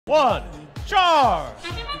1, charge!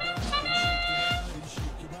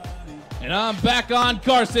 And I'm back on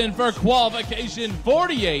Carson for qualification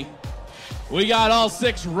 48. We got all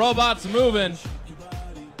 6 robots moving.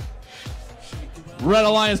 Red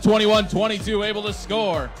Alliance 21-22 able to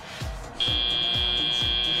score.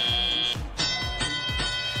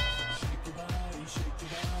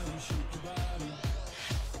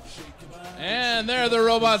 And there the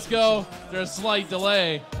robots go. There's a slight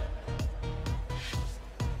delay.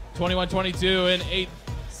 21-22 and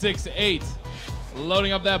 8-6-8.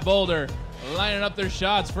 Loading up that boulder. Lining up their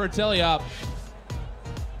shots for Teleop.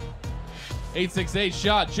 8-6-8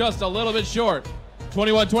 shot just a little bit short.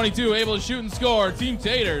 21-22 able to shoot and score. Team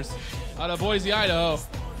Taters out of Boise, Idaho.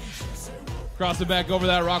 Crossing back over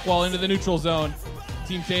that rock wall into the neutral zone.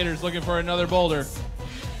 Team Taters looking for another boulder.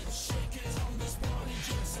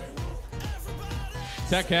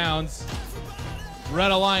 Tech Hounds.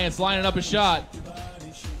 Red Alliance lining up a shot.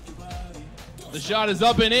 The shot is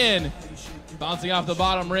up and in. Bouncing off the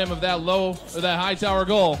bottom rim of that high tower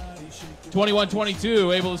goal.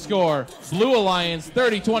 21-22 able to score. Blue Alliance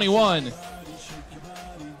 30-21.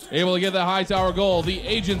 Able to get the high tower goal. The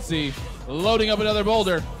Agency loading up another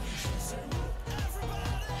boulder.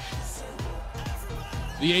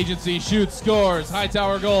 The Agency shoots, scores, high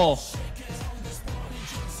tower goal.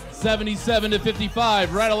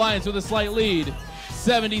 77-55, Red Alliance with a slight lead.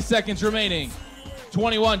 70 seconds remaining.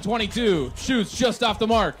 21-22, shoots just off the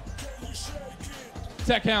mark.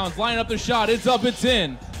 Tech Hounds line up their shot, it's up, it's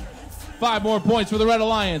in. 5 more points for the Red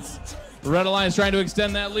Alliance. The Red Alliance trying to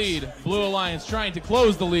extend that lead. Blue Alliance trying to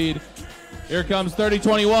close the lead. Here comes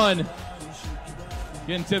 30-21.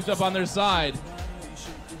 Getting tipped up on their side.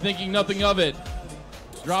 Thinking nothing of it.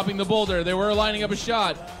 Dropping the boulder, they were lining up a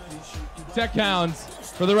shot. Tech Hounds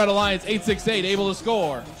for the Red Alliance, 8-6-8, able to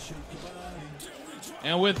score.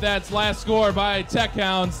 And with that last score by Tech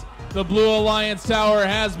Hounds, the Blue Alliance tower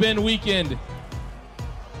has been weakened.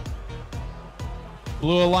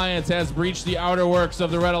 Blue Alliance has breached the outer works of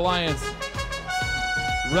the Red Alliance.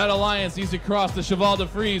 Red Alliance needs to cross the Cheval de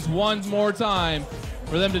Frise one more time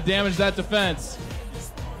for them to damage that defense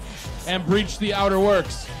and breach the outer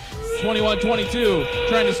works. 21-22,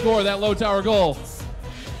 trying to score that low tower goal.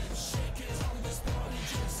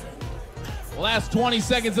 Last 20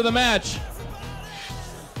 seconds of the match.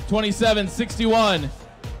 27-61.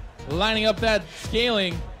 Lining up that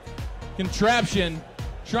scaling contraption.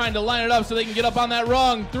 Trying to line it up so they can get up on that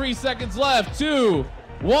rung. 3 seconds left. 2,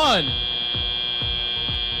 1.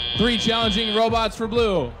 3 challenging robots for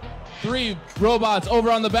blue. 3 robots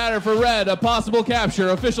over on the batter for red. A possible capture.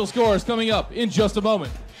 Official scores coming up in just a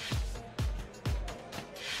moment.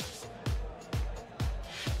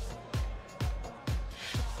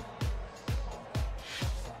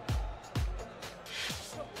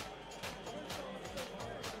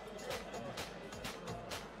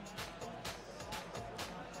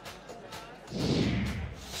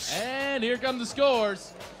 And here come the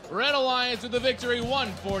scores. Red Alliance with the victory,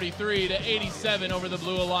 143-87 over the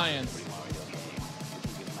Blue Alliance.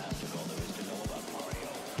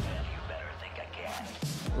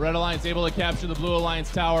 Red Alliance able to capture the Blue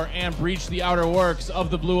Alliance tower and breach the outer works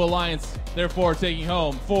of the Blue Alliance, therefore taking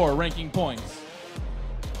home 4 ranking points.